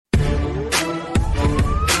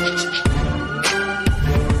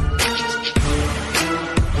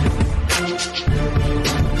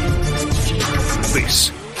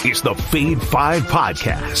It's the Fade 5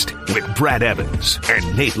 Podcast with Brad Evans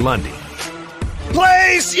and Nate Lundy.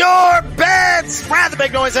 Place your bets! Brad the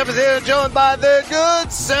Big Noise episode, joined by the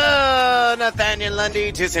good sir, Nathaniel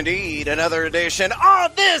Lundy. 'Tis indeed another edition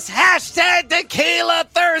of this hashtag Tequila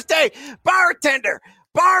Thursday. Bartender,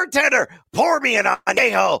 pour me an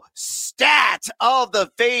añejo stat of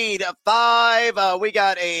the Fade 5. We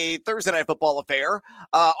got a Thursday Night Football affair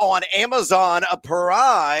on Amazon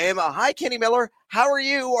Prime. Hi, Kenny Miller. How are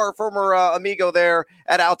you? Our former amigo there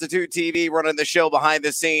at Altitude TV, running the show behind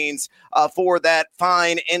the scenes for that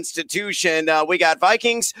fine institution. We got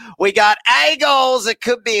Vikings. We got Eagles. It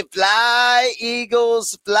could be fly,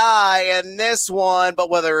 Eagles fly in this one. But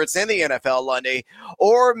whether it's in the NFL, Lundy,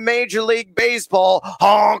 or Major League Baseball,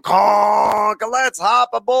 honk, honk. Let's hop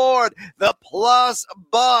aboard the Plus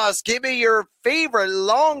Bus. Give me your favorite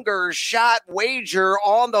longer shot wager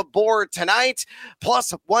on the board tonight,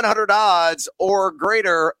 plus 100 odds or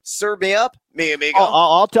greater. Serve me up, mi amigo.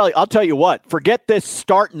 I'll tell you what. Forget this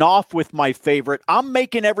starting off with my favorite. I'm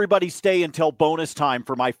making everybody stay until bonus time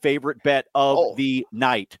for my favorite bet of the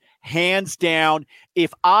night. Hands down,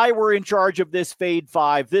 if I were in charge of this Fade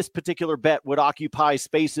 5, this particular bet would occupy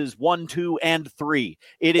spaces 1, 2, and 3.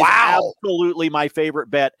 It is absolutely my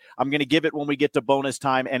favorite bet. I'm going to give it when we get to bonus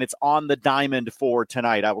time, and it's on the diamond for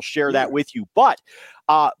tonight. I will share that with you. But,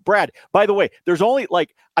 Brad, by the way, there's only,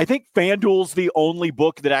 I think FanDuel's the only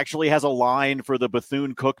book that actually has a line for the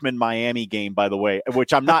Bethune-Cookman Miami game, by the way,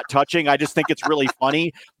 which I'm not touching. I just think it's really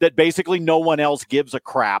funny that basically no one else gives a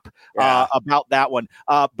crap about that one.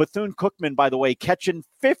 Bethune-Cookman, by the way, catching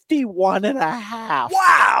 51.5.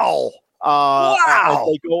 Wow. As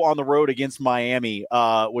they go on the road against Miami,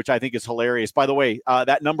 which I think is hilarious. By the way,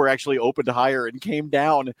 that number actually opened higher and came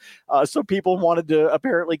down. So people wanted to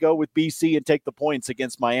apparently go with BC and take the points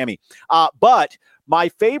against Miami. But my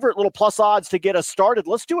favorite little plus odds to get us started,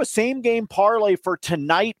 let's do a same game parlay for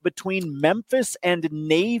tonight between Memphis and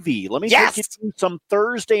Navy. Let me take you through some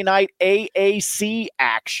Thursday night AAC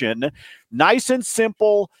action. Nice and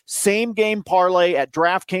simple, same game parlay at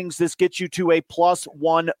DraftKings. This gets you to a plus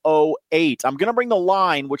 108. I'm going to bring the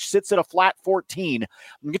line, which sits at a flat 14. I'm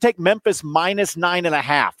going to take Memphis minus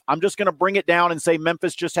 9.5. I'm just going to bring it down and say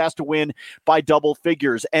Memphis just has to win by double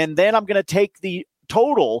figures. And then I'm going to take the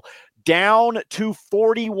total down to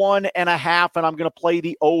 41.5, and I'm going to play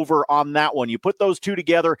the over on that one. You put those two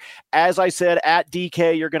together, as I said, at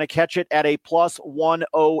DK, you're going to catch it at a plus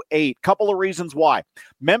 108. Couple of reasons why.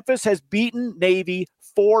 Memphis has beaten Navy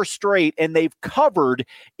 4 straight, and they've covered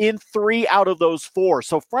in 3 out of those 4.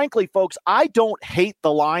 So frankly, folks, I don't hate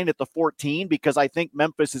the line at the 14 because I think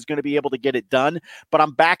Memphis is going to be able to get it done, but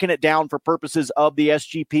I'm backing it down for purposes of the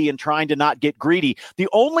SGP and trying to not get greedy. The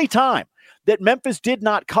only time that Memphis did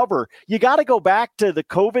not cover, you got to go back to the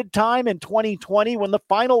COVID time in 2020 when the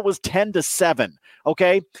final was 10-7.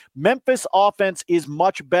 Okay. Memphis offense is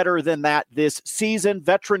much better than that this season.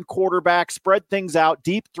 Veteran quarterback, spread things out,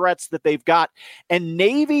 deep threats that they've got. And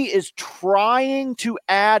Navy is trying to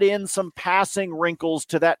add in some passing wrinkles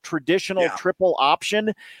to that traditional triple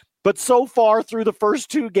option. But so far through the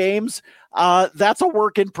first 2 games, that's a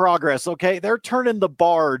work in progress, okay? They're turning the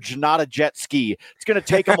barge, not a jet ski. It's going to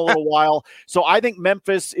take them a little while. So I think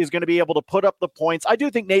Memphis is going to be able to put up the points. I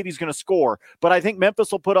do think Navy's going to score, but I think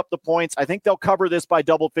Memphis will put up the points. I think they'll cover this by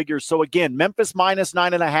double figures. So again, Memphis minus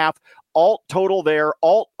 9.5, alt total there,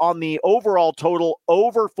 alt on the overall total,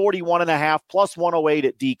 over 41.5, plus 108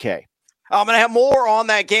 at DK. I'm going to have more on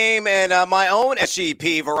that game and my own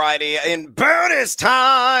SGP variety in bonus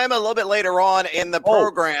time a little bit later on in the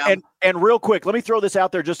program. And real quick, let me throw this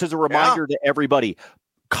out there just as a reminder to everybody.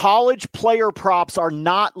 College player props are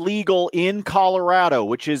not legal in Colorado,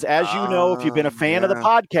 which is, as you know, if you've been a fan of the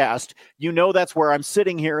podcast, you know that's where I'm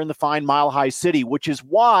sitting here in the fine Mile High City, which is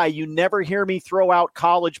why you never hear me throw out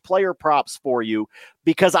college player props for you,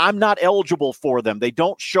 because I'm not eligible for them. They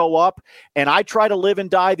don't show up, and I try to live and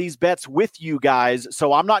die these bets with you guys,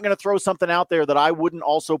 so I'm not going to throw something out there that I wouldn't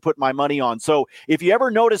also put my money on. So if you ever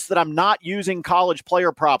notice that I'm not using college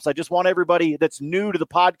player props, I just want everybody that's new to the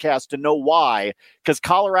podcast to know why, because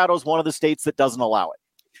Colorado is one of the states that doesn't allow it.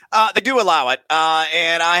 They do allow it,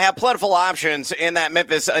 and I have plentiful options in that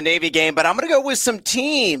Memphis Navy game, but I'm going to go with some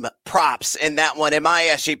team props in that one in my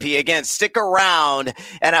SGP. Again, stick around,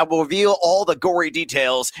 and I will reveal all the gory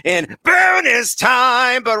details in bonus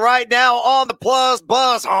time. But right now on the Plus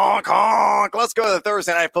Bus, honk, honk, let's go to the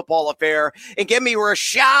Thursday Night Football affair and give me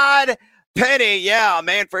Rashad Penny. Yeah,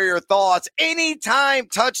 man, for your thoughts. Anytime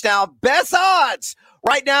touchdown, best odds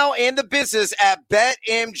right now in the business at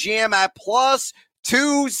BetMGM at plus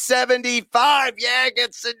 275. Yeah,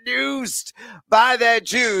 gets seduced by that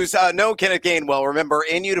juice. No Kenneth Gainwell, remember,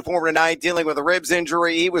 in uniform tonight, dealing with a ribs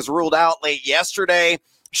injury. He was ruled out late yesterday.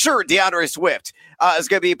 Sure, DeAndre Swift is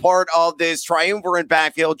going to be part of this triumvirate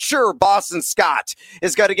backfield. Sure, Boston Scott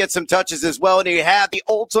is going to get some touches as well. And you have the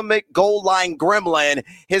ultimate goal line gremlin.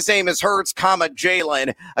 His name is Hurts,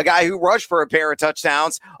 Jalen, a guy who rushed for a pair of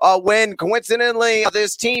touchdowns when, coincidentally,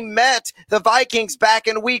 this team met the Vikings back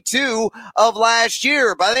in week 2 of last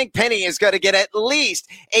year. But I think Penny is going to get at least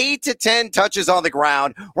 8 to 10 touches on the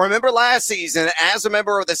ground. Remember last season, as a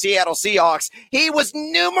member of the Seattle Seahawks, he was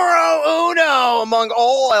numero uno among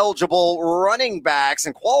all eligible running backs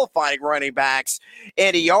and qualifying running backs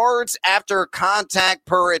in yards after contact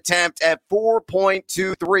per attempt at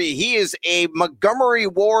 4.23. He is a Montgomery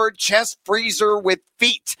Ward chest freezer with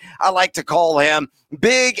feet, I like to call him.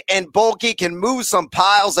 Big and bulky, can move some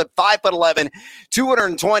piles at 5'11",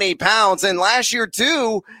 220 pounds. And last year,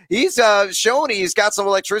 too, he's shown he's got some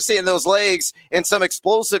electricity in those legs and some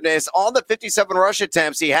explosiveness. On the 57 rush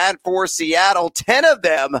attempts he had for Seattle, 10 of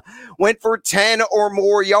them went for 10 or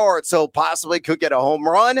more yards. So possibly could get a home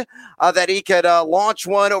run that he could launch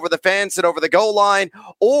one over the fence and over the goal line,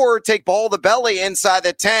 or take ball to belly inside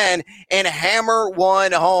the 10 and hammer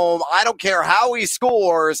one home. I don't care how he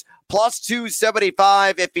scores. Plus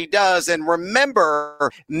 275 if he does. And remember,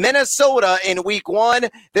 Minnesota in week 1,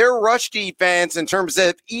 their rush defense in terms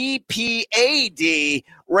of EPAD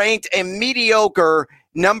ranked a mediocre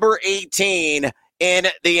number 18 in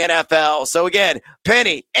the NFL. So again,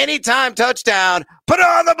 Penny, anytime touchdown, put it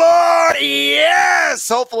on the board. Yes!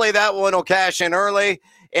 Hopefully that one will cash in early,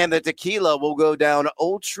 and the tequila will go down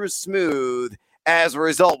ultra smooth. As a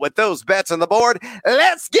result, with those bets on the board,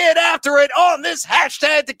 let's get after it on this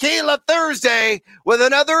hashtag Tequila Thursday with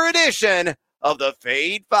another edition of the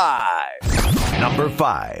Fade 5. Number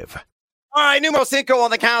 5. All right, numero cinco on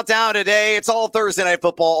the countdown today. It's all Thursday Night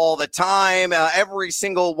Football all the time. Every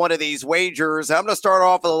single one of these wagers. I'm going to start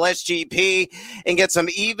off with a Let's GP and get some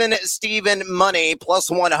even Steven money, plus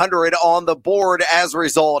 100 on the board as a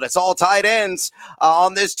result. It's all tight ends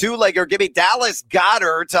on this two-legger. Give me Dallas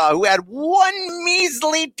Goedert, who had one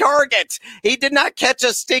measly target. He did not catch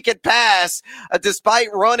a stinking pass despite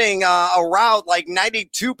running a route like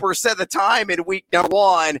 92% of the time in week number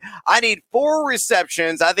 1. I need 4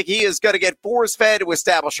 receptions. I think he is going to get force-fed to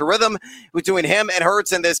establish a rhythm between him and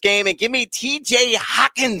Hurts in this game. And give me TJ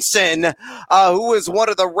Hockenson, who is one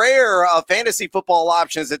of the rare fantasy football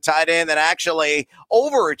options at tight end that actually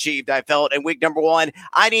overachieved, I felt, in week number 1.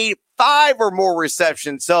 I need 5 or more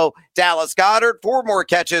receptions. So Dallas Goedert, 4 more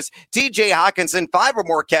catches. TJ Hockenson, 5 or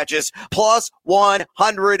more catches, plus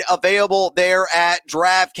 100 available there at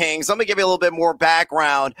DraftKings. Let me give you a little bit more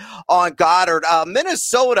background on Goddard.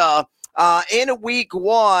 Minnesota, in week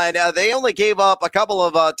 1, they only gave up a couple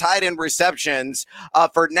of tight end receptions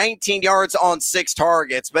for 19 yards on 6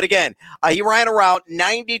 targets. But again, he ran a route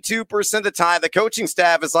 92% of the time. The coaching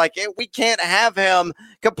staff is like, hey, we can't have him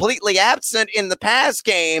completely absent in the pass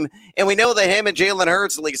game. And we know that him and Jalen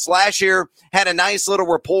Hurts, at least last year, had a nice little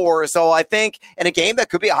rapport. So I think in a game that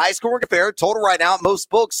could be a high-scoring affair, total right now, most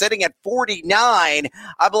books sitting at 49,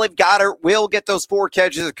 I believe Goddard will get those 4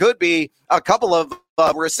 catches. It could be a couple of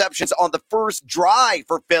receptions on the first drive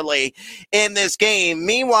for Philly in this game.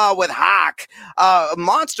 Meanwhile, with Hawk,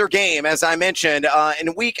 monster game, as I mentioned,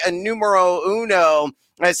 in week numero uno,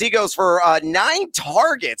 as he goes for 9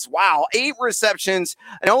 targets. Wow, 8 receptions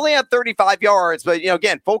and only had 35 yards. But,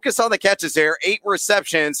 again, focus on the catches there. 8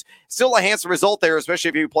 receptions. Still a handsome result there, especially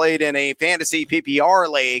if you played in a fantasy PPR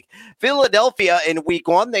league. Philadelphia in week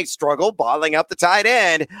 1, they struggled bottling up the tight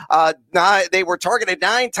end. They were targeted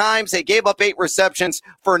 9 times. They gave up 8 receptions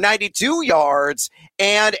for 92 yards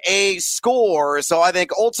and a score. So I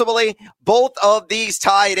think ultimately both of these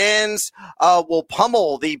tight ends will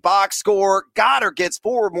pummel the box score. Goddard gets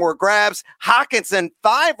 4 more grabs. Hockenson,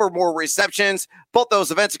 5 or more receptions. Both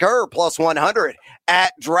those events occur plus 100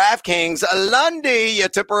 at DraftKings. Lundy, you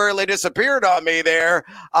temporarily disappeared on me there.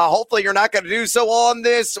 Hopefully you're not going to do so on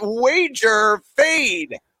this wager.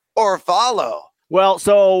 Fade or follow? Well,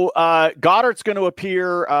 so Goddard's going to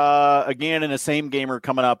appear again in a same gamer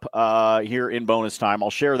coming up here in bonus time. I'll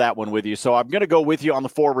share that one with you. So I'm going to go with you on the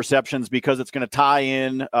 4 receptions because it's going to tie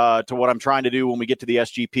in to what I'm trying to do when we get to the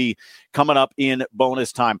SGP coming up in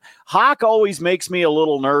bonus time. Hawk always makes me a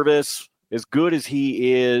little nervous. As good as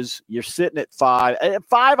he is, you're sitting at 5.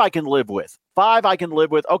 5 I can live with. 5 I can live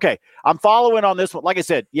with. Okay, I'm following on this one. Like I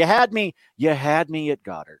said, you had me at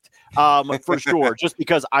Goddard for sure, just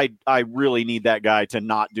because I really need that guy to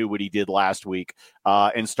not do what he did last week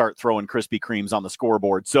and start throwing Krispy Kremes on the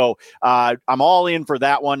scoreboard. So I'm all in for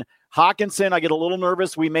that one. Hockenson, I get a little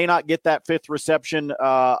nervous. We may not get that fifth reception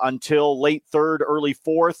until late third, early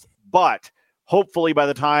fourth, but hopefully by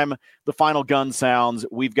the time the final gun sounds,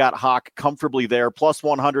 we've got Hawk comfortably there. Plus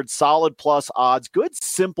 100, solid plus odds. Good,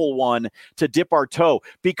 simple one to dip our toe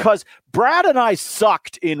because Brad and I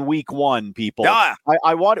sucked in week one, people. Yeah.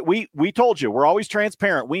 We told you, we're always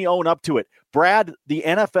transparent. We own up to it. Brad, the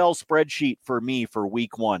NFL spreadsheet for me for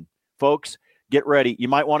week one. Folks, get ready. You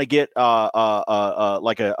might want to get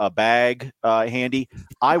like a bag handy.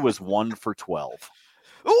 I was 1 for 12.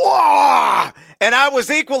 And I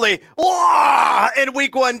was equally in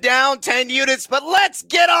week one, down 10 units. But let's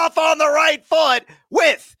get off on the right foot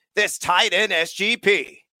with this tight end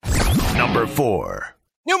SGP. Number 4.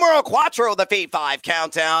 Numero Cuatro, the Fade 5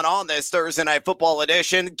 countdown on this Thursday Night Football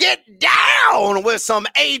edition. Get down with some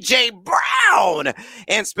A.J. Brown,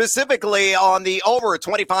 and specifically on the over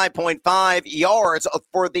 25.5 yards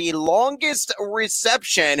for the longest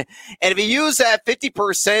reception. And if you use that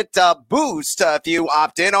 50% boost, if you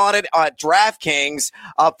opt in on it at DraftKings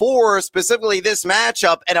for specifically this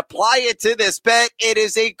matchup and apply it to this bet, it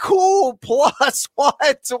is a cool plus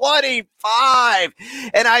 125.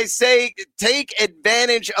 And I say take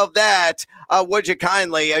advantage of that, would you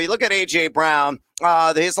kindly? You look at A.J. Brown.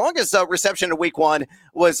 His longest reception in week one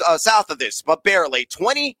was south of this, but barely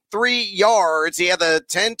 23 yards. He had the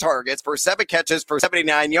 10 targets for 7 catches for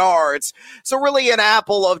 79 yards. So really an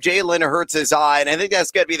apple of Jalen Hurts' eye, and I think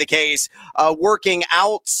that's going to be the case working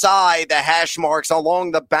outside the hash marks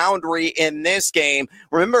along the boundary in this game.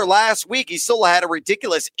 Remember last week, he still had a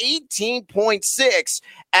ridiculous 18.6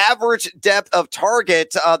 average depth of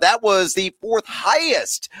target. That was the 4th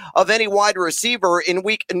highest of any wide receiver in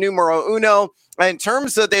week numero uno. In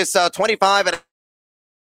terms of this 25 and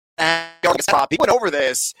he went over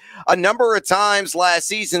this a number of times last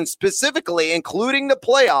season, specifically including the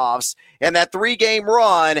playoffs and that 3-game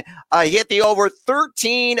run. He hit the over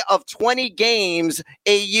 13 of 20 games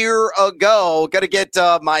a year ago. Got to get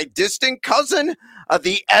my distant cousin,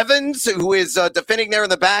 the Evans, who is defending there in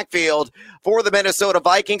the backfield for the Minnesota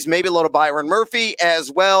Vikings. Maybe a little Byron Murphy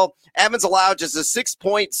as well. Evans allowed just a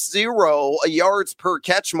 6.0 yards per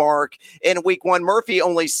catch mark in week one. Murphy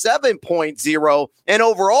only 7.0. And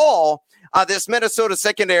overall, this Minnesota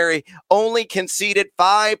secondary only conceded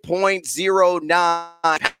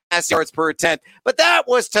 5.09 pass yards per attempt. But that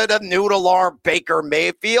was to the noodle arm Baker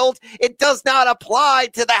Mayfield. It does not apply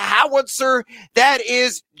to the howitzer that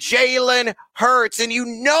is Jalen Hurts. And you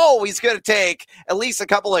know he's going to take at least a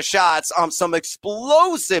couple of shots on some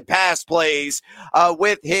explosive pass plays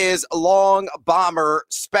with his long bomber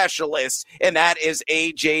specialist, and that is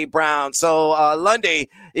A.J. Brown. So, Lundy,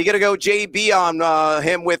 you got to go JB on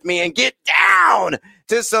him with me and get down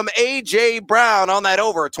to some A.J. Brown on that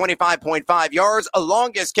over 25.5 yards, a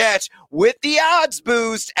longest catch with the odds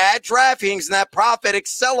boost at DraftKings and that profit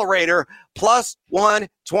accelerator plus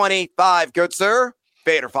 125. Good, sir.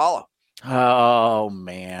 Fade or follow. Oh,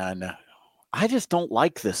 man. I just don't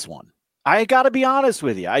like this one. I got to be honest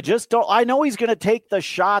with you. I just don't. I know he's going to take the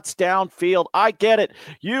shots downfield. I get it.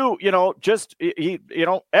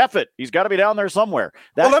 F it. He's got to be down there somewhere.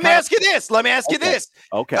 Let me ask you this.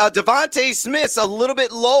 Okay. Devontae Smith's a little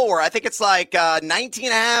bit lower. I think it's like 19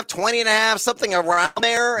 and a half, 20 and a half, something around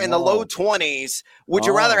there in the low 20s. Would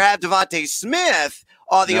you rather have Devontae Smith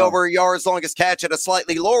on the over yards longest catch at a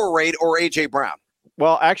slightly lower rate or A.J. Brown?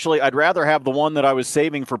 Well, actually, I'd rather have the one that I was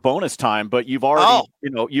saving for bonus time, but you've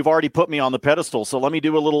already put me on the pedestal. So let me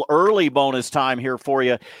do a little early bonus time here for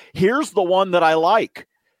you. Here's the one that I like.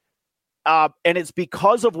 And it's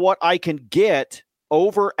because of what I can get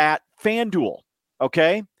over at FanDuel.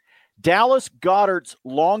 Okay. Dallas Goedert's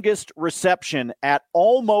longest reception at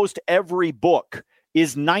almost every book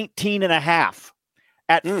is 19 and a half.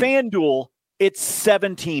 At FanDuel, it's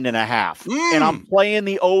 17 and a half. And I'm playing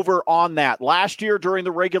the over on that. Last year during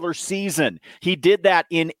the regular season, he did that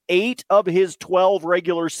in 8 of his 12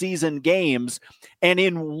 regular season games. And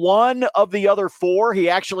in one of the other 4, he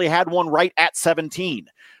actually had one right at 17.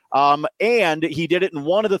 And he did it in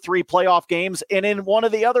one of the 3 playoff games, and in one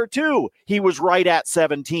of the other 2, he was right at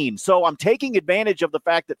 17. So I'm taking advantage of the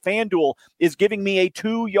fact that FanDuel is giving me a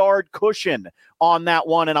 2-yard cushion on that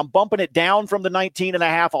one, and I'm bumping it down from the 19 and a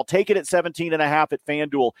half. I'll take it at 17 and a half at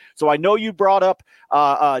FanDuel. So I know you brought up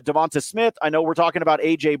Devonta Smith. I know we're talking about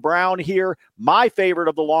A.J. Brown here. My favorite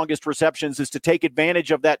of the longest receptions is to take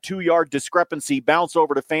advantage of that 2-yard discrepancy, bounce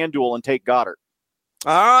over to FanDuel, and take Goedert.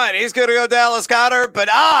 All right, he's going to go Dallas Goedert, but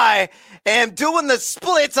I am doing the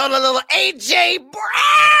splits on a little A.J.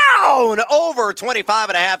 Brown over 25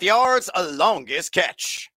 and a half yards, a longest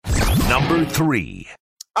catch. Number 3.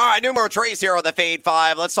 All right, numero Trace here on the Fade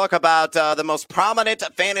 5. Let's talk about the most prominent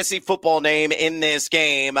fantasy football name in this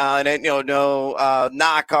game. No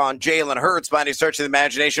knock on Jalen Hurts by any stretch of the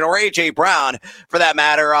imagination, or A.J. Brown, for that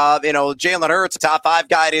matter. Jalen Hurts, top 5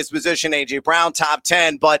 guy at his position. A.J. Brown, top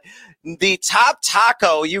 10. But the top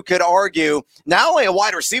taco, you could argue, not only a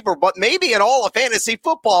wide receiver, but maybe in all of fantasy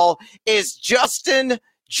football, is Justin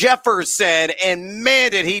Jefferson. And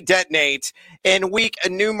man, did he detonate in week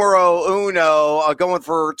numero uno, going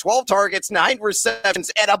for 12 targets, 9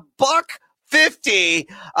 receptions, and $150.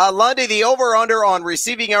 Lundy, the over-under on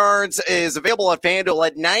receiving yards is available at FanDuel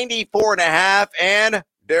at 94.5. And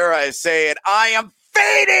dare I say it, I am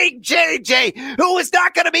fading JJ, who is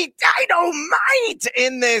not going to be dynamite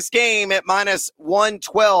in this game at minus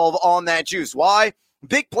 112 on that juice. Why?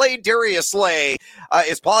 Big play Darius Slay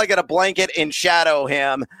is probably going to blanket and shadow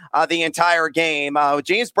him the entire game.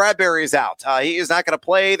 James Bradbury is out. He is not going to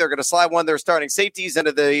play. They're going to slide one of their starting safeties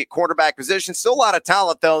into the quarterback position. Still a lot of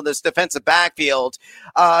talent, though, in this defensive backfield.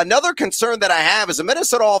 Another concern that I have is the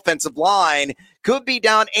Minnesota offensive line could be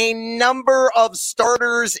down a number of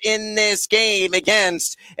starters in this game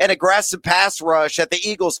against an aggressive pass rush that the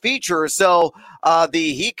Eagles feature. So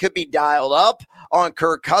the heat could be dialed up on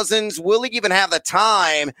Kirk Cousins. Will he even have the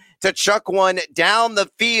time to chuck one down the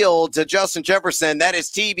field to Justin Jefferson? That is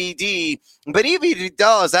TBD. But even if he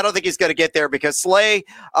does, I don't think he's going to get there because Slay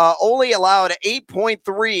only allowed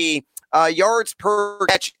 8.3 yards per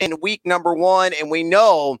catch in week number 1. And we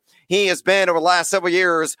know he has been, over the last several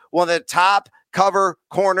years, one of the top cover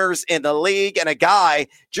corners in the league, and a guy,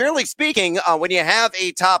 generally speaking, when you have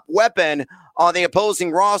a top weapon on the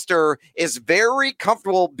opposing roster, is very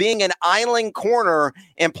comfortable being an island corner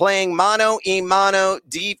and playing mano-a-mano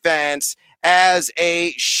defense as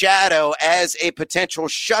a shadow, as a potential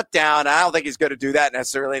shutdown. I don't think he's going to do that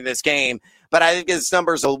necessarily in this game, but I think his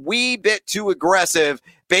number's a wee bit too aggressive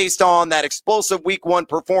based on that explosive week 1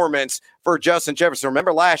 performance for Justin Jefferson.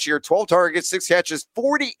 Remember last year, 12 targets, 6 catches,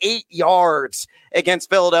 48 yards against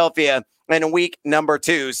Philadelphia in week number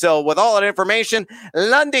 2. So with all that information,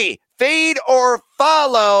 Lundy, fade or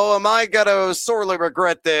follow? Am I going to sorely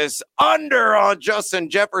regret this? Under on Justin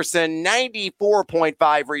Jefferson,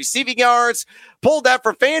 94.5 receiving yards. Pulled that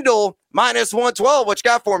for FanDuel, minus 112. What you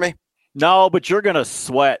got for me? No, but you're going to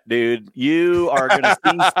sweat, dude. You are going to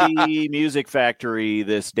CC Music Factory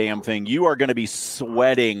this damn thing. You are going to be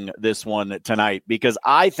sweating this one tonight because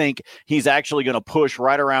I think he's actually going to push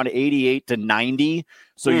right around 88 to 90.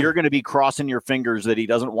 So you're going to be crossing your fingers that he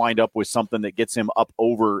doesn't wind up with something that gets him up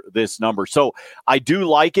over this number. So I do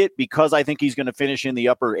like it because I think he's going to finish in the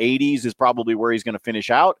upper 80s is probably where he's going to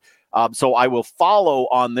finish out. So I will follow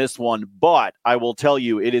on this one, but I will tell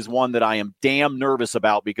you it is one that I am damn nervous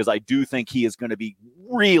about because I do think he is going to be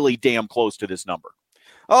really damn close to this number.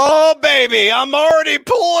 Oh, baby, I'm already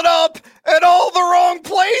pulling up at all the wrong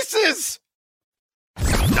places.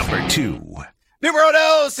 Number 2. Numero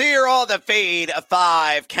dos here on the Fade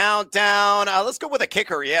 5 countdown. Let's go with a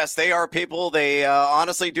kicker. Yes, they are people. They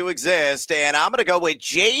honestly do exist. And I'm going to go with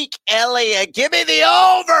Jake Elliott. Give me the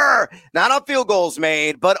over. Not on field goals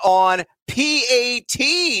made, but on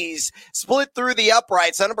PATs. Split through the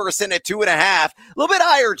uprights. Number is in at 2.5. A little bit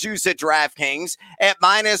higher juice at DraftKings at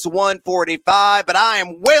minus 145. But I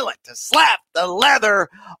am willing to slap the leather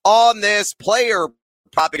on this player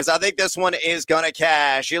prop because I think this one is going to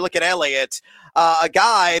cash. You look at Elliott. A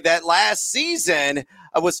guy that last season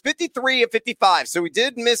was 53 of 55, so he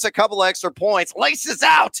did miss a couple extra points. Laces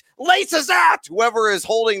out, whoever is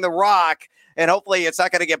holding the rock, and hopefully it's not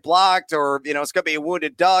going to get blocked or, it's going to be a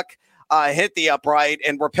wounded duck, hit the upright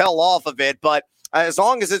and rappel off of it. But as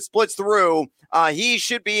long as it splits through, he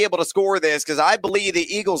should be able to score this because I believe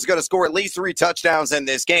the Eagles are going to score at least 3 touchdowns in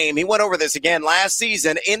this game. He went over this again last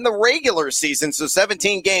season in the regular season, so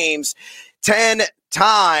 17 games, 10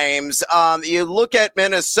 times. You look at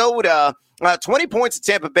Minnesota, 20 points at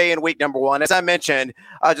Tampa Bay in week number 1. As I mentioned,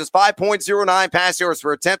 just 5.09 pass yards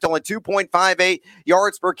per attempt, only 2.58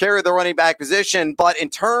 yards per carry, the running back position. But in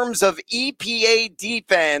terms of EPA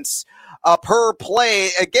defense per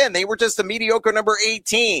play, again, they were just a mediocre number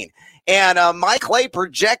 18. And Mike Clay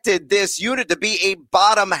projected this unit to be a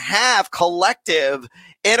bottom half collective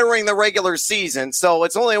entering the regular season. So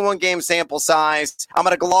it's only a 1-game sample size. I'm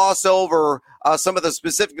going to gloss over some of the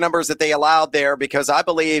specific numbers that they allowed there because I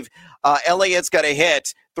believe Elliott's going to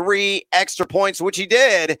hit 3 extra points, which he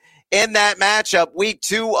did in that matchup week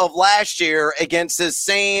 2 of last year against the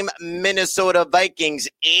same Minnesota Vikings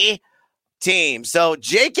team. So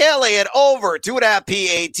Jake Elliott over 2.5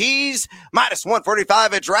 PATs, minus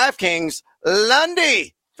 145 at DraftKings.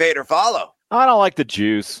 Lundy, fade or follow? I don't like the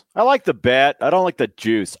juice. I like the bet. I don't like the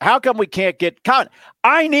juice. How come we can't get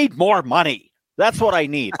I need more money. That's what I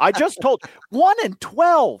need. I just told 1 in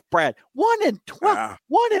 12, Brad. 1 in 12. Yeah.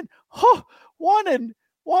 1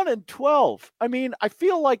 in 12. I mean, I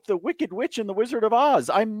feel like the Wicked Witch in the Wizard of Oz.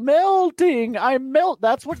 I'm melting.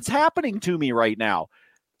 That's what's happening to me right now.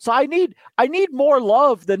 So I need more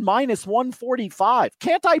love than minus 145.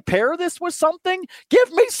 Can't I pair this with something?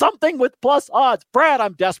 Give me something with plus odds. Brad,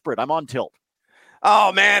 I'm desperate. I'm on tilt.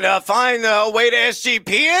 Oh, man, find a way to SGP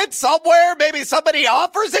it somewhere. Maybe somebody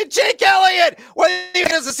offers it. Jake Elliott, whether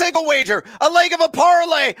it is a single wager, a leg of a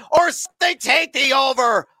parlay, or they take the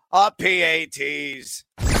over. PATs.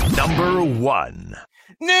 Number 1.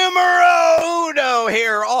 Numero uno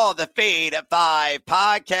here on the Fade 5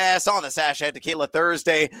 podcast on the Sasha Tequila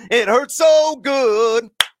Thursday. It hurts so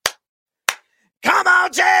good. Come on,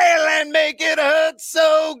 Jalen, make it hurt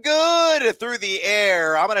so good through the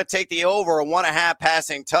air. I'm going to take the over 1.5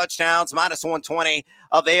 passing touchdowns, minus 120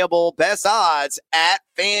 available. Best odds at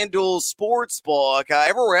FanDuel Sportsbook.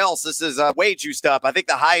 Everywhere else, this is way juiced up. I think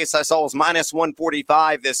the highest I saw was minus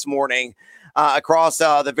 145 this morning across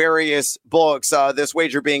the various books, this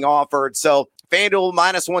wager being offered. So FanDuel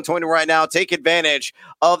minus 120 right now. Take advantage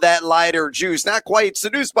of that lighter juice. Not quite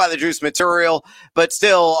seduced by the juice material, but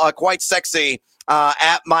still quite sexy.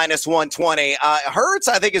 At minus 120. Hurts,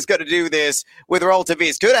 I think, is going to do this with relative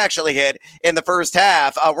ease. Could actually hit in the first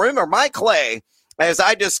half. Remember, Mike Clay, as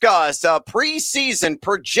I discussed, preseason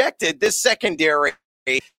projected this secondary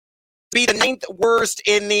be the 9th worst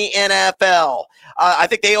in the NFL. I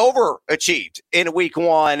think they overachieved in week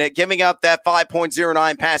 1, giving up that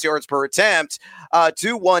 5.09 pass yards per attempt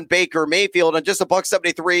to one Baker Mayfield and just a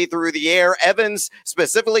 $173 through the air. Evans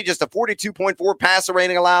specifically just a 42.4 passer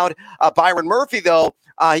rating allowed. Byron Murphy, though,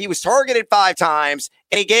 he was targeted 5 times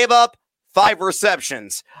and he gave up 5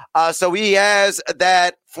 receptions. So he has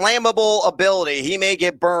that flammable ability. He may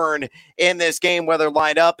get burned in this game, whether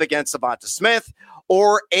lined up against Devonta Smith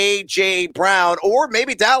or A.J. Brown, or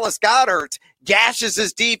maybe Dallas Goedert gashes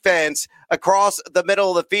his defense across the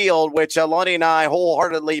middle of the field, which Lundy and I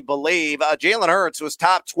wholeheartedly believe. Jalen Hurts was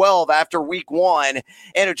top 12 after week 1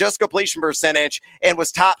 in adjusted completion percentage and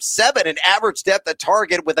was top 7 in average depth of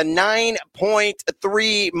target with a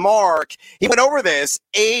 9.3 mark. He went over this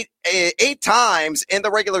eight times in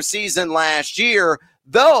the regular season last year,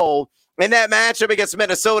 though in that matchup against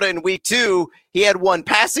Minnesota in week 2, he had 1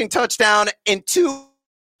 passing touchdown and 2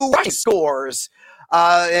 rushing scores.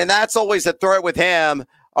 And that's always a threat with him,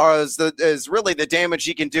 or is really the damage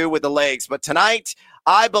he can do with the legs. But tonight,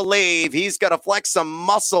 I believe he's going to flex some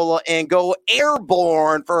muscle and go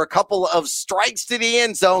airborne for a couple of strikes to the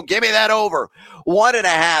end zone. Give me that over.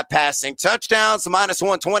 1.5 passing touchdowns, minus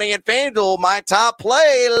 120 at FanDuel. My top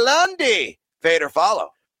play, Lundy. Fade or follow?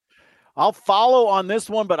 I'll follow on this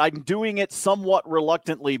one, but I'm doing it somewhat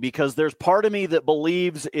reluctantly because there's part of me that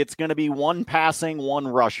believes it's going to be 1 passing, 1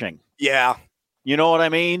 rushing. Yeah. You know what I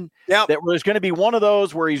mean? Yeah. That there's going to be one of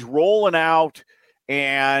those where he's rolling out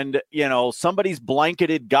and, somebody's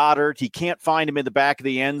blanketed Goddard. He can't find him in the back of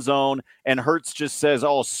the end zone, and Hurts just says,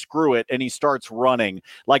 oh, screw it, and he starts running.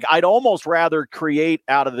 Like, I'd almost rather create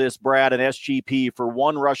out of this, Brad, an SGP for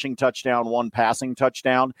 1 rushing touchdown, 1 passing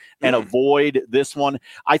touchdown, and avoid this one.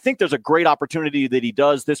 I think there's a great opportunity that he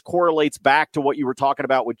does. This correlates back to what you were talking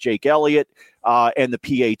about with Jake Elliott and the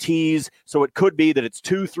PATs. So it could be that it's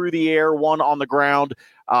 2 through the air, 1 on the ground.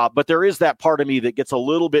 But there is that part of me that gets a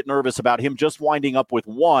little bit nervous about him just winding up with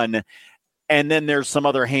 1. And then there's some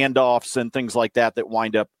other handoffs and things like that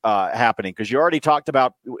wind up happening. Because you already talked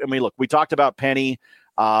about, we talked about Penny.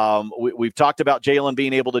 We've talked about Jalen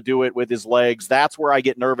being able to do it with his legs. That's where I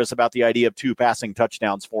get nervous about the idea of 2 passing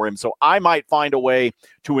touchdowns for him. So I might find a way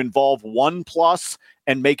to involve 1+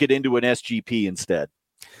 and make it into an SGP instead.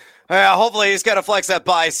 Hopefully he's going to flex that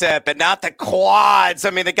bicep and not the quads. I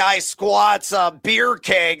mean, the guy squats beer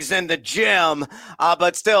kegs in the gym.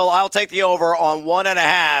 But still, I'll take the over on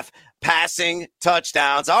 1.5 passing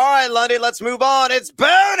touchdowns. All right, Lundy, let's move on. It's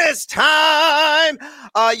bonus time.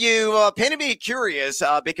 You painted me curious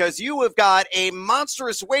because you have got a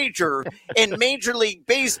monstrous wager in Major League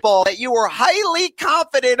Baseball that you were highly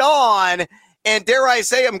confident on. And dare I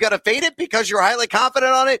say, I'm going to fade it because you're highly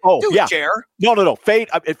confident on it? Oh, yeah. Chair. No. Fade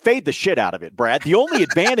the shit out of it, Brad. The only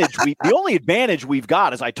advantage we've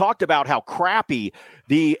got is I talked about how crappy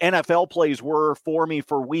the NFL plays were for me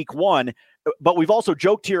for week 1. But we've also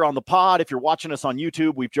joked here on the pod. If you're watching us on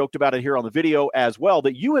YouTube, we've joked about it here on the video as well,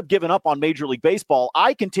 that you have given up on Major League Baseball.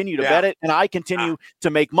 I continue to bet it, and I continue to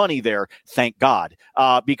make money there, thank God,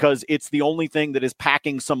 because it's the only thing that is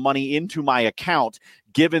packing some money into my account,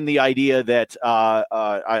 given the idea that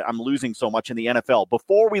I'm losing so much in the NFL.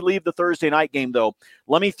 Before we leave the Thursday night game, though,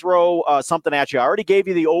 let me throw something at you. I already gave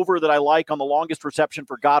you the over that I like on the longest reception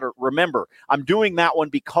for Goddard. Remember, I'm doing that one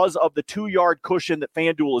because of the 2-yard cushion that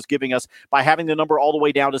FanDuel is giving us by having the number all the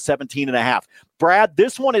way down to 17.5. Brad,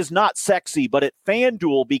 this one is not sexy, but at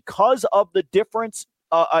FanDuel, because of the difference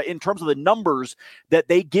in terms of the numbers that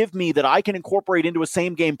they give me that I can incorporate into a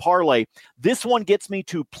same-game parlay, this one gets me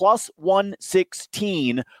to plus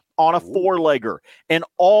 116 on a 4-legger. And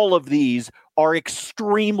all of these are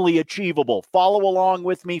extremely achievable. Follow along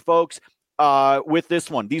with me, folks, with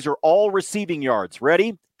this one. These are all receiving yards.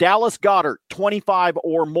 Ready? Dallas Goedert, 25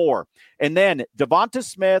 or more. And then Devonta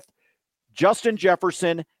Smith, Justin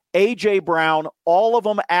Jefferson, A.J. Brown, all of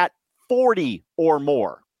them at 40 or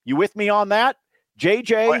more. You with me on that?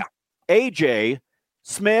 JJ, AJ,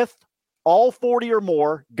 Smith, all 40 or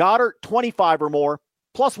more, Goddard 25 or more,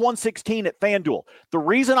 plus 116 at FanDuel. The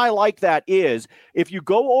reason I like that is if you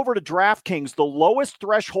go over to DraftKings, the lowest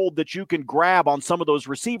threshold that you can grab on some of those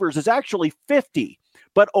receivers is actually 50.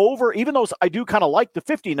 But even though I do kind of like the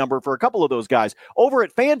 50 number for a couple of those guys, over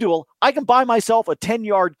at FanDuel, I can buy myself a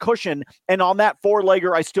 10-yard cushion, and on that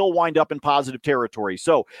 4-legger, I still wind up in positive territory.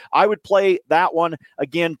 So I would play that one,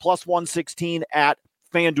 again, plus 116 at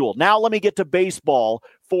FanDuel. Now let me get to baseball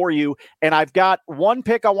for you, and I've got one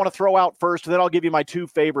pick I want to throw out first, and then I'll give you my two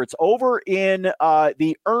favorites. Over in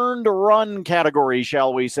the earned run category,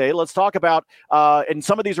 shall we say, let's talk about, and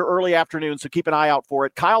some of these are early afternoon, so keep an eye out for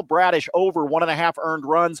it. Kyle Bradish over 1.5 earned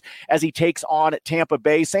runs as he takes on Tampa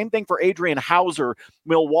Bay. Same thing for Adrian Hauser,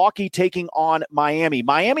 Milwaukee taking on Miami.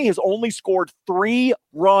 Miami has only scored 3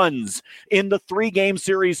 runs in the 3-game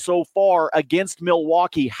series so far against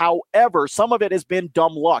Milwaukee. However, some of it has been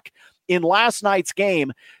dumb luck. In last night's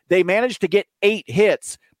game, they managed to get 8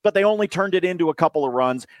 hits, but they only turned it into a couple of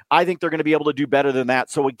runs. I think they're going to be able to do better than that.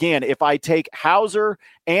 So again, if I take Hauser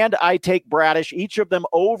and I take Bradish, each of them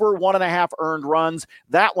over 1.5 earned runs,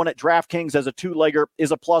 that one at DraftKings as a 2-legger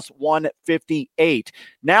is a plus 158.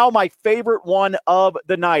 Now my favorite one of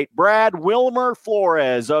the night, Brad, Wilmer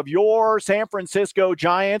Flores of your San Francisco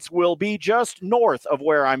Giants will be just north of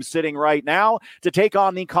where I'm sitting right now to take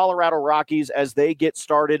on the Colorado Rockies as they get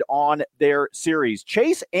started on their series.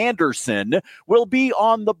 Chase Anderson will be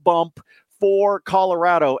on the bump for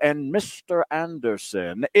Colorado, and Mr.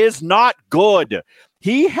 Anderson is not good.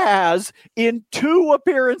 He has, in 2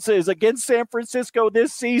 appearances against San Francisco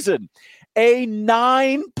this season, a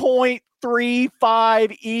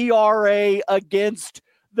 9.35 ERA against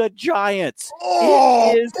the Giants.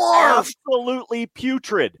 It is absolutely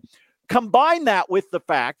putrid. Combine that with the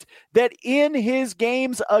fact that in his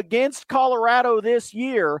games against Colorado this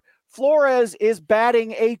year, Flores is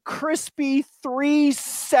batting a crispy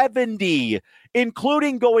 370,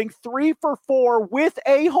 including going 3 for 4 with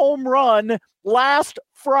a home run last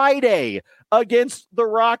Friday against the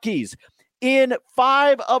Rockies. In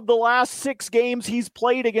 5 of the last 6 games he's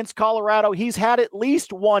played against Colorado, he's had at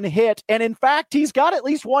least 1 hit. And in fact, he's got at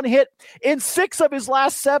least 1 hit in 6 of his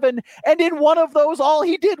last 7. And in one of those, all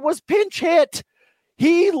he did was pinch hit.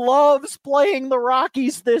 He loves playing the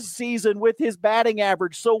Rockies this season with his batting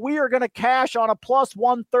average. So we are going to cash on a plus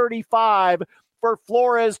 135 for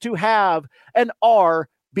Flores to have an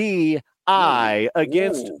RBI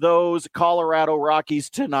against those Colorado Rockies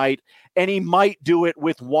tonight. And he might do it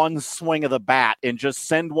with one swing of the bat and just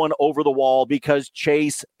send one over the wall because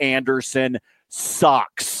Chase Anderson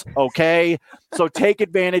sucks. Okay. So take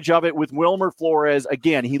advantage of it with Wilmer Flores.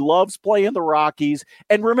 Again, he loves playing the Rockies.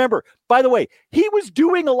 And remember, by the way, he was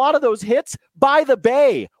doing a lot of those hits by the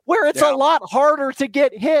Bay, where it's a lot harder to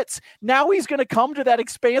get hits. Now he's going to come to that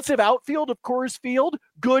expansive outfield of Coors Field.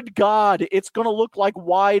 Good God, it's going to look like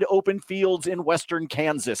wide open fields in western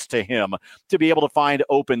Kansas to him to be able to find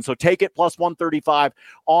open. So take it plus 135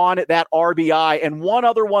 on that RBI. And one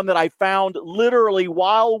other one that I found literally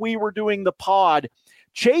while we were doing the pod,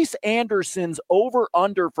 Chase Anderson's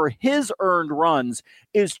over-under for his earned runs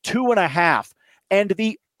is 2.5. And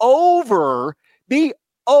the over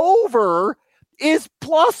is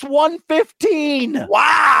plus 115.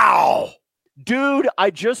 Wow. Dude, I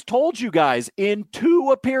just told you guys, in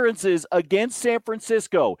 2 appearances against San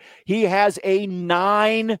Francisco, he has a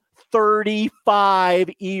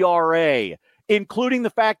 9.35 ERA, including the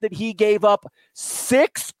fact that he gave up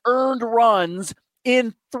 6 earned runs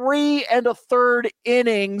in 3 1/3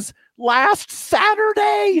 innings last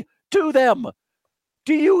Saturday to them.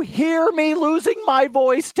 Do you hear me losing my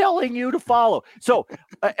voice telling you to follow? So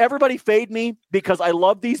everybody fade me because I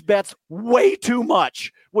love these bets way too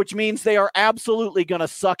much. which means they are absolutely going to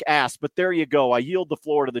suck ass. But there you go. I yield the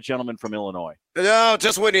floor to the gentleman from Illinois. No,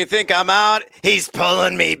 just when you think I'm out, he's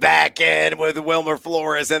pulling me back in with Wilmer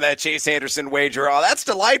Flores and that Chase Anderson wager. Oh, that's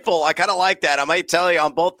delightful. I kind of like that. I might tell you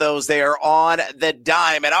on both those, they are on the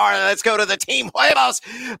dime. And all right, let's go to the Team Huevos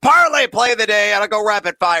parlay play of the day. I'll go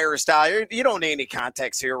rapid fire style. You don't need any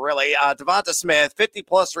context here, really. Devonta Smith,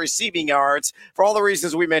 50-plus receiving yards for all the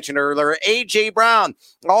reasons we mentioned earlier. A.J. Brown,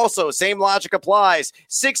 also, same logic applies.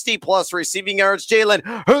 60-plus receiving yards.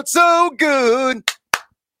 Jalen Hurts so good.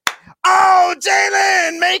 Oh,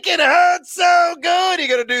 Jalen, make it hurt so good. You're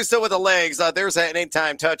going to do so with the legs. There's an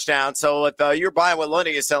anytime touchdown. So if you're buying what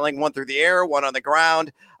Lundy is selling, one through the air, one on the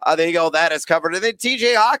ground, there you go. That is covered. And then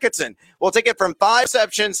TJ Hockenson will take it from 5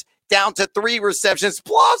 receptions down to 3 receptions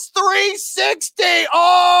plus 360.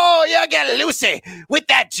 Oh, yeah, get loosey with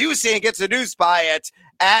that juicy and gets seduced by it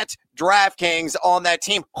at DraftKings on that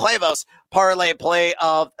Team Huevos parlay play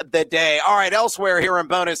of the day. All right, elsewhere here in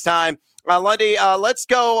bonus time. Lundy, let's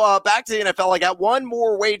go back to the NFL. I got one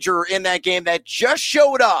more wager in that game that just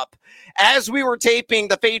showed up as we were taping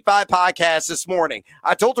the Fade 5 podcast this morning.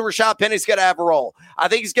 I told you Rashad Penny's going to have a roll. I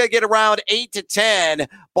think he's going to get around 8 to 10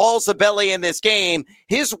 balls of belly in this game.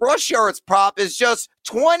 His rush yards prop is just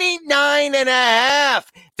 29.5.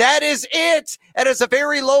 That is it. That is a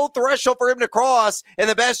very low threshold for him to cross. And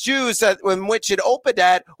the best juice in which it opened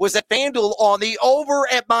at was at FanDuel on the over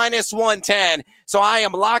at minus 110. So I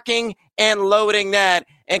am locking and loading that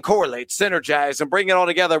and correlate, synergize, and bring it all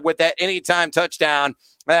together with that anytime touchdown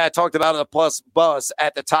that I talked about in the plus buzz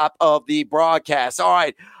at the top of the broadcast. All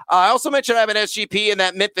right. I also mentioned I have an SGP in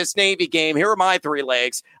that Memphis Navy game. Here are my 3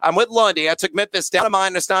 legs. I'm with Lundy. I took Memphis down to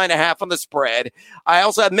minus 9.5 on the spread. I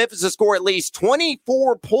also have Memphis to score at least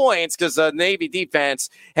 24 points because the Navy defense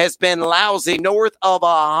has been lousy, north of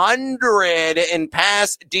 100 in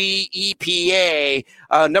pass DEPA.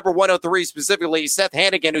 Number 103 specifically, Seth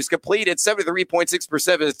Hannigan, who's completed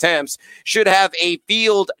 73.6% of his attempts, should have a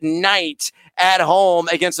field night at home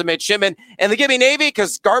against the midshipmen. And the Give Me Navy,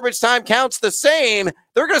 because garbage time counts the same,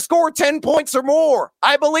 they're going to score 10 points or more.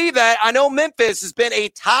 I believe that. I know Memphis has been a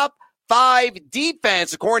top 5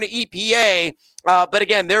 defense according to EPA. But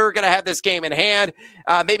again, they're going to have this game in hand.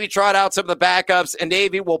 Maybe trot out some of the backups, and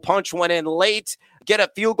Navy will punch one in late, get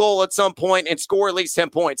a field goal at some point, and score at least 10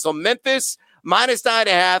 points. So Memphis minus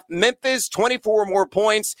 9.5, Memphis 24 or more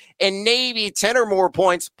points, and Navy 10 or more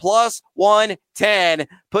points plus 110.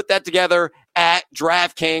 Put that together at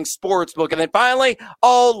DraftKings Sportsbook. And then finally,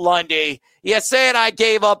 Lundy, you said I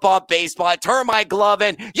gave up on baseball. I turned my glove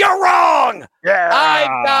in. You're wrong. Yeah. I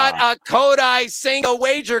got a Kodai Senga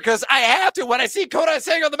wager because I have to. When I see Kodai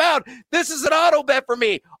Senga on the mound, this is an auto bet for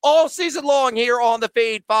me all season long here on the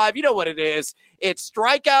Fade 5. You know what it is. It's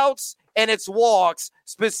strikeouts and it's walks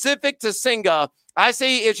specific to Senga. I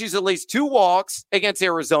say he issues at least 2 walks against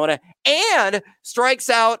Arizona and strikes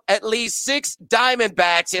out at least 6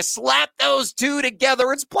 Diamondbacks. You slap those 2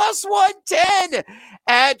 together, it's plus 110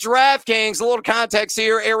 at DraftKings. A little context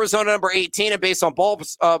here. Arizona number 18 and based on ball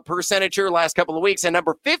percentage here last couple of weeks, and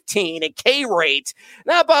number 15 in K rate.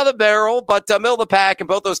 Not by the barrel, but middle of the pack in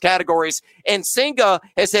both those categories. And Senga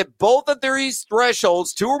has hit both of these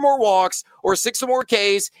thresholds, 2 or more walks or 6 or more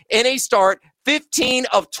Ks in a start 15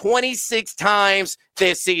 of 26 times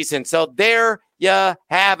this season. So there you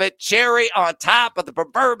have it. Cherry on top of the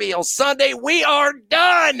proverbial sundae. We are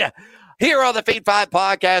done here on the Fade 5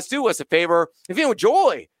 podcast. Do us a favor. If you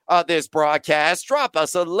enjoy this broadcast, drop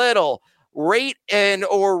us a little rate and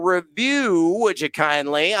or review, would you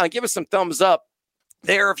kindly? Give us some thumbs up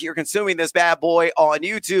there if you're consuming this bad boy on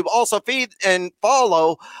YouTube. Also feed and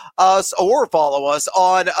follow us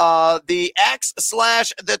on the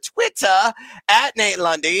X/the Twitter at Nate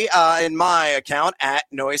Lundy, in my account at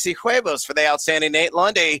Noisy Huevos for the outstanding Nate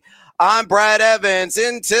Lundy. I'm Brad Evans.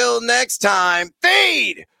 Until next time,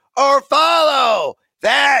 feed or follow.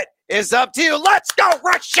 That is up to you. Let's go,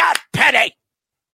 Rashad Penny.